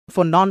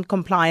for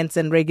non-compliance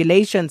and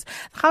regulations.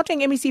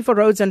 Gauteng MEC for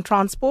Roads and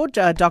Transport,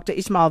 Dr.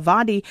 Ismail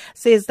Vadi,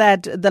 says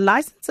that the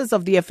licenses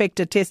of the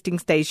affected testing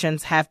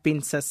stations have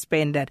been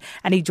suspended.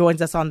 And he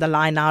joins us on the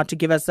line now to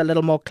give us a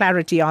little more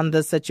clarity on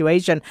the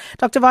situation.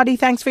 Dr. Vadi,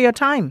 thanks for your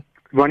time.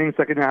 Good morning,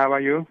 Sakina. How are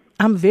you?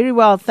 I'm very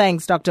well,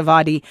 thanks, Dr.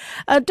 Vadi.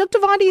 Dr.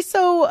 Vadi,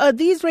 so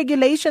these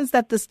regulations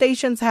that the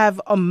stations have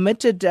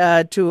omitted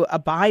to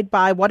abide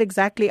by, what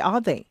exactly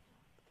are they?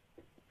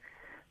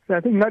 So I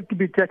think, not to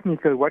be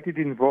technical, what it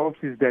involves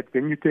is that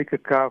when you take a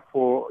car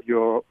for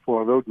a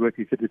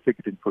roadworthy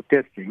certificate and for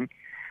testing,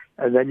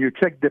 then you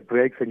check the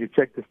brakes and you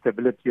check the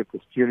stability of the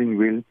steering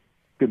wheel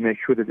to make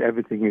sure that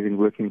everything is in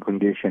working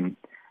condition.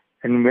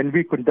 And when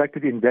we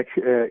conducted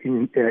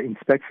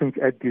inspections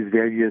at these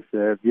various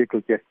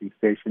vehicle testing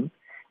stations,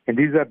 and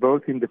these are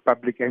both in the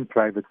public and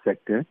private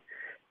sector,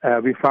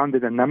 we found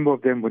that a number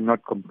of them were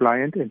not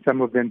compliant, and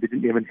some of them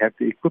didn't even have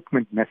the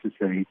equipment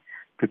necessary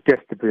to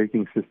test the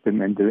braking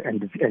system and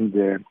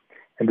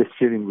the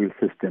steering wheel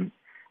system.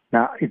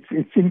 Now,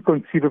 it's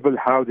inconceivable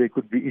how they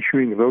could be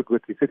issuing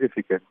roadworthy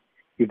certificates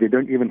if they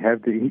don't even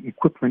have the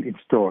equipment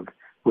installed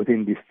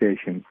within these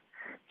stations.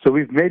 So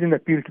we've made an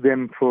appeal to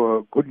them for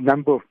a good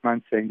number of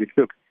months, saying that,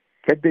 look,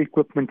 get the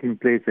equipment in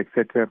place,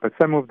 etc. But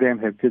some of them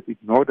have just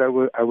ignored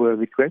our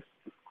request,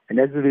 and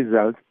as a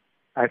result,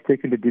 I've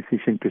taken the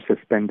decision to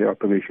suspend the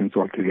operations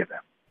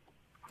altogether.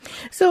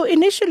 So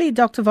initially,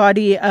 Dr.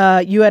 Vadi,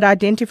 you had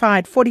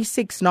identified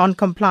 46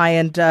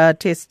 non-compliant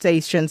test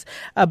stations,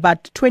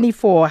 but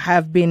 24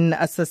 have been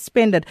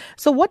suspended.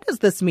 So what does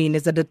this mean?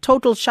 Is it a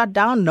total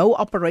shutdown, no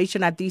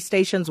operation at these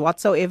stations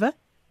whatsoever?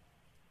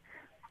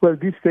 Well,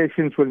 these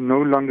stations will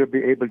no longer be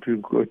able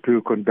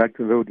to conduct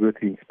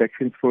roadworthy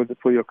inspections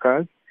for your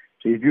cars.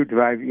 So if you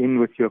drive in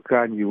with your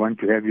car and you want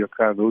to have your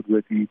car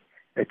roadworthy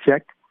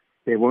checked,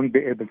 they won't be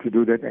able to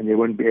do that, and they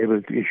won't be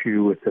able to issue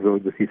you with a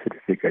roadworthy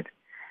certificate.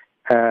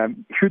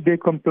 Should they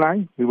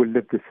comply, we will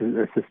lift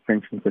the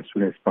suspensions as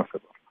soon as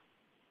possible.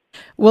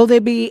 Will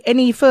there be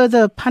any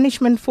further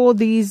punishment for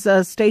these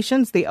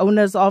stations, the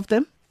owners of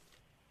them?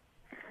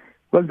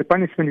 Well, the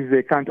punishment is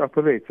they can't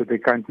operate, so they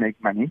can't make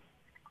money.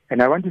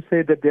 And I want to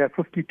say that there are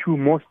 52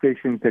 more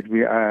stations that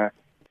we are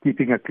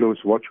keeping a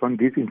close watch on.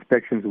 These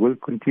inspections will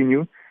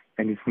continue,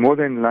 and it's more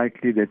than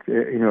likely that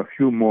a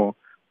few more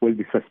will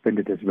be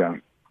suspended as well.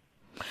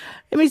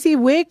 Let me see,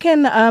 where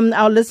can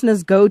our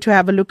listeners go to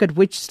have a look at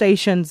which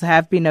stations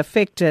have been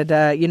affected?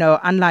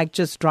 Unlike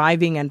just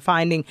driving and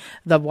finding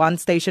the one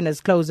station is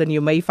closed and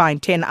you may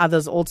find 10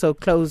 others also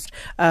closed,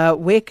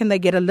 where can they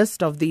get a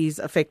list of these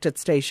affected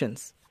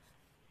stations?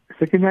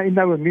 Sakina, in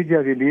our media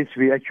release,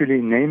 we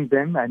actually named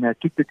them, and I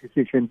took the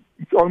decision.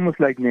 It's almost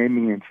like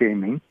naming and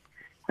shaming.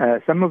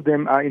 Some of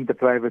them are in the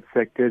private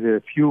sector, there are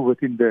a few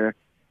within the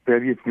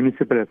various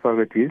municipal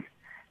authorities.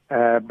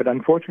 But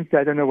unfortunately,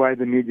 I don't know why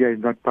the media is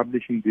not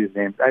publishing these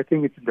names. I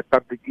think it's in the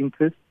public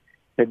interest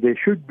that they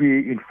should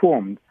be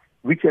informed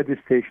which are the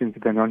stations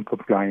that are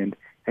non-compliant,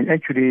 and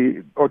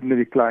actually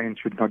ordinary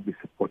clients should not be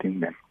supporting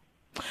them.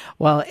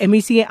 Well,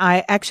 MEC,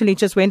 I actually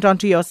just went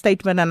onto your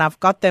statement and I've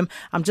got them.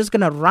 I'm just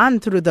going to run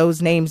through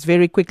those names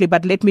very quickly,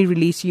 but let me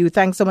release you.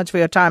 Thanks so much for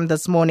your time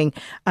this morning.